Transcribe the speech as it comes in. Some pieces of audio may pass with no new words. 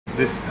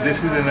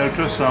This is an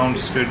ultrasound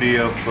study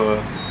of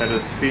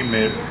Paris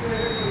female.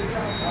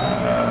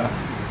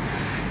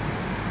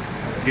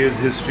 Gives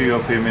history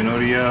of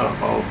amenorrhea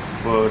of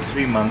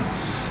 3 months.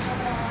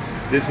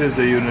 This is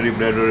the urinary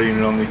bladder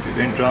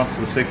in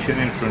transverse section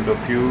in front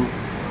of you.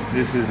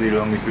 This is the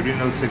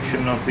longitudinal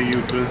section of the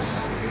uterus.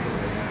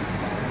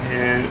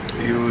 Here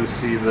you will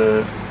see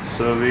the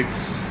cervix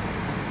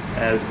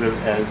as well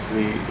as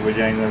the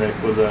vaginal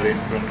echoes are in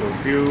front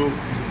of you.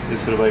 The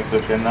cervical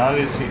canal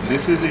is seen.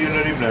 This is the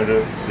urinary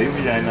bladder, the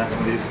vagina,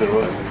 the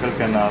cervical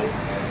canal,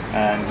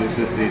 and this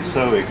is the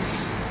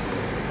cervix.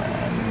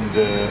 And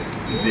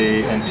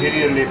the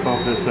anterior lip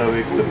of the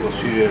cervix, the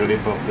posterior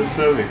lip of the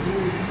cervix.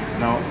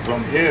 Now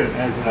from here,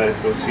 as I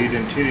proceed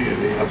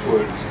anteriorly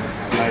upwards,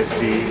 I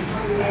see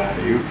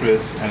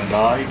uterus and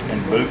light and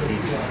bulky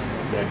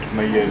that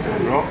measures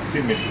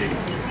approximately.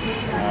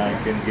 I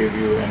can give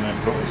you an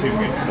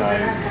approximate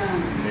size.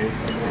 It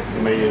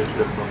measures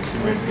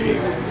approximately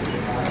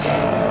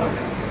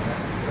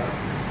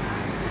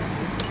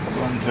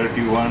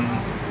 131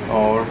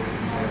 or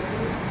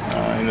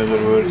in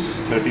other words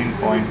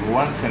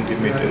 13.1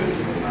 centimeter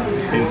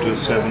into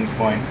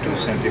 7.2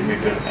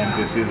 centimeter, and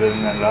this is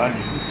an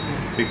enlarged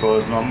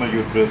because normal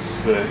uterus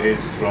is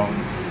from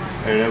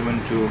 11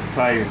 to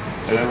 5,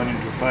 11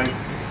 into 5.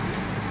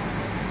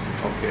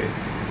 Okay,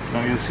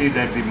 now you see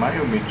that the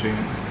myometrium,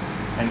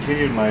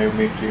 anterior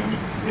myometrium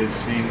is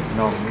seen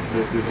normal.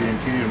 This is the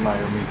anterior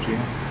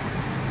myometrium,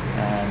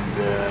 and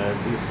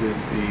this is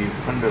the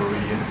fundal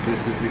region,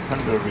 this is the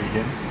fundal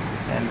region,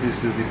 and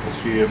this is the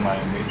posterior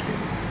myometrium.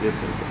 This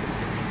is,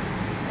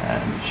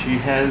 and she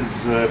has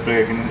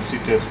pregnancy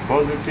test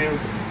positive,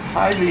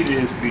 highly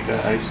raised beta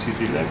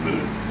HCG level,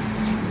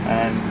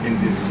 and in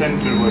the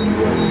center what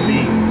you are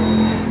seeing,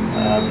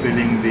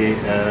 filling the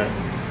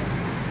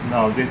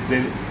now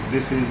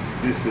this is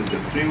the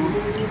fluid,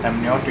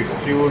 amniotic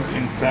fluid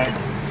in fact,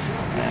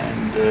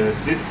 and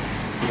this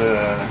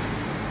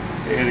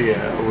area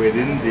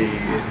within the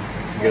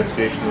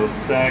gestational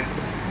sac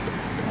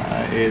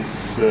is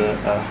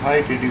a high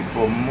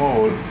 84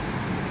 mole.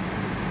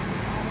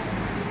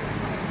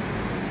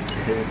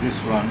 This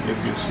one,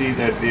 if you see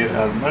that there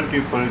are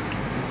multiple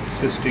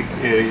cystic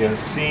areas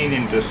seen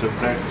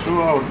intersubtract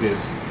throughout this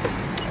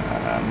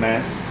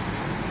mass,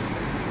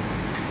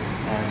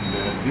 and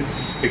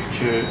this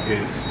picture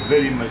is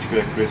very much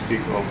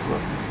characteristic of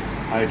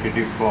high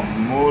 84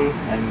 mole,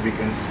 and we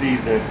can see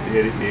that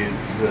there is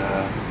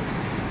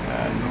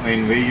no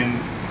invasion.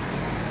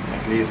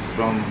 At least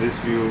from this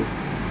view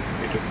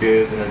it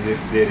appears as if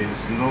there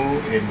is no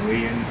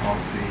invasion of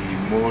the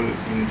mole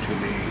into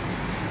the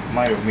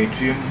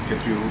myometrium.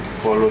 If you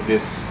follow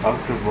this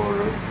outer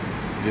border,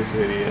 this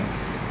area,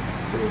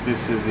 so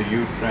this is the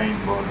uterine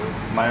border,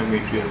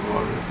 myometrial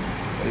border,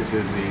 this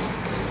is the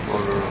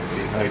border of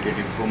the height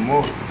 84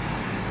 mole,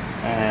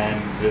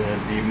 and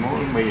the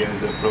mole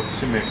measures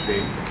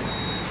approximately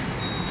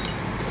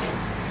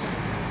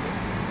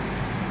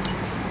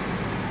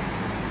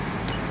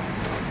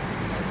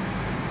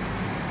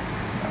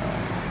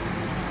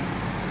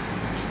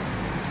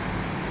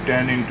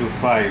 10 into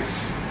 5,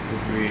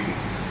 if we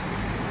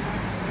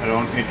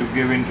around to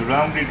give into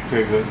rounded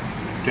figure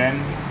 10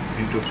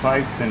 into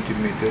 5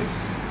 centimeters,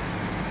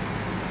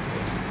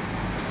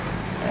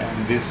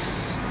 and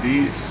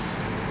these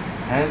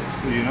has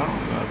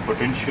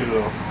potential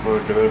of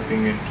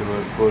developing into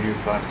a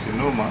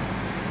choriocarcinoma,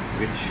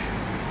 which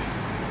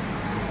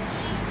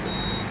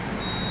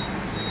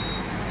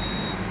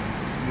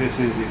this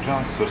is the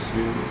transverse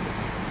view.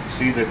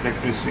 See the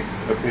characteristic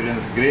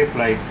appearance,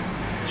 grape-like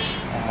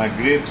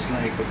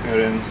grapes-like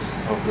appearance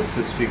of the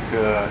cystic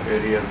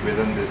areas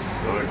within this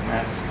solid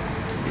mass,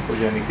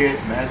 echogenic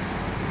mass,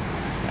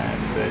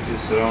 and it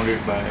is surrounded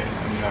by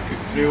amniotic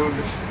fluid.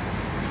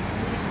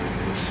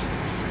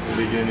 The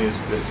region is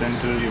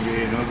placental, you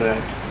may know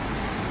that,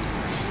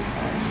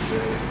 and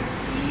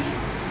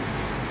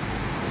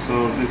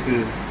so this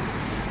is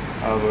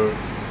our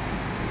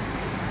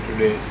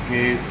today's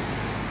case.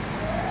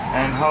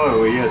 And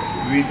however, yes,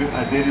 we do,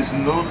 there is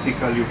no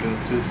thecal uterine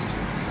cyst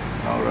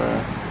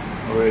or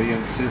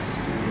ovarian cyst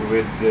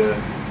with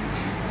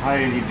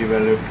highly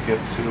developed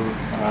capsule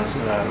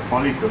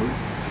follicles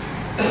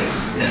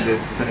in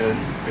this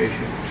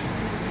patient,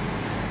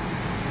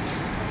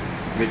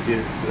 which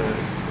is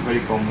very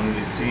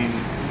commonly seen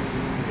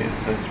in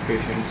such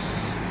patients.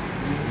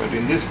 But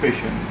in this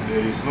patient,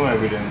 there is no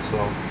evidence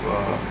of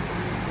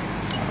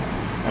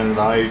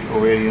enlarged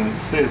ovarian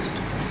cyst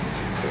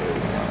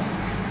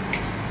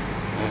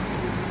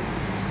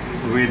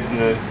with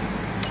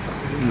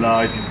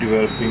large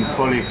developing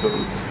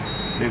follicles.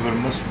 Liver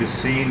must be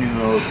seen in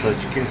all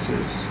such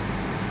cases,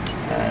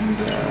 and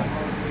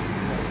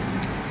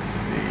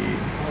the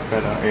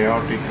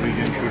para-aortic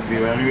region should be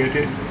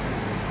evaluated.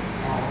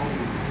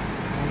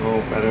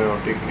 No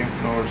para-aortic lymph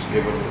nodes,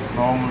 liver was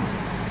normal,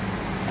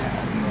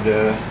 and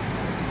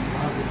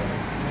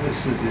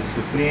this is the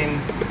spleen.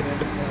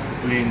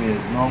 Spleen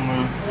is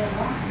normal,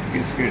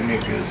 his kidney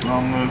is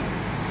normal.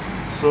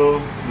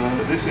 So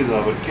this is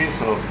our case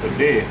of the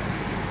day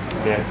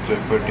that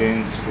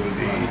pertains to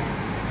the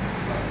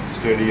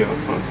study of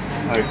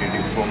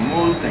ITD for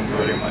more. Thank you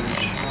very much.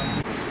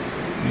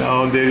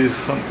 Now there is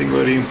something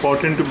very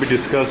important to be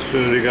discussed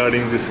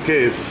regarding this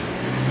case,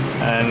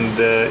 and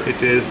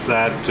it is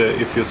that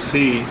if you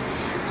see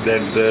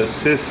that the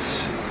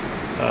cysts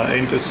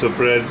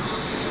interspread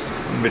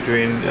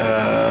between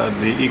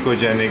the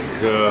echogenic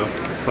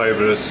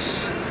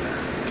fibrous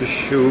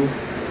tissue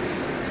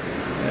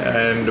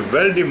and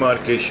well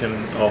demarcation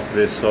of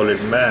the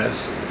solid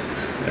mass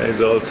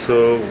is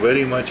also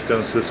very much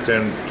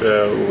consistent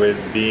with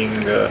being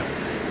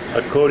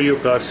a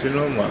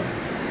choriocarcinoma.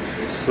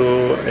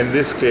 So in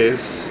this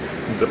case,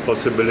 the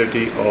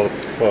possibility of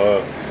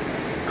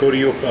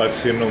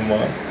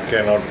choriocarcinoma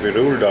cannot be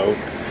ruled out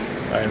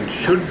and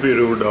should be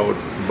ruled out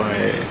by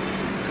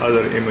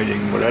other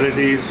imaging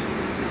modalities,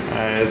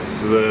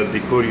 as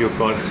the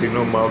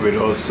choriocarcinoma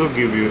will also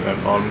give you an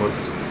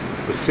almost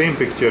the same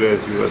picture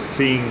as you are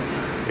seeing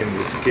in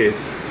this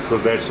case. So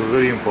that's a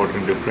very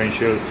important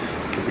differential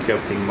to be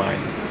kept in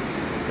mind.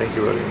 Thank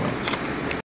you very much.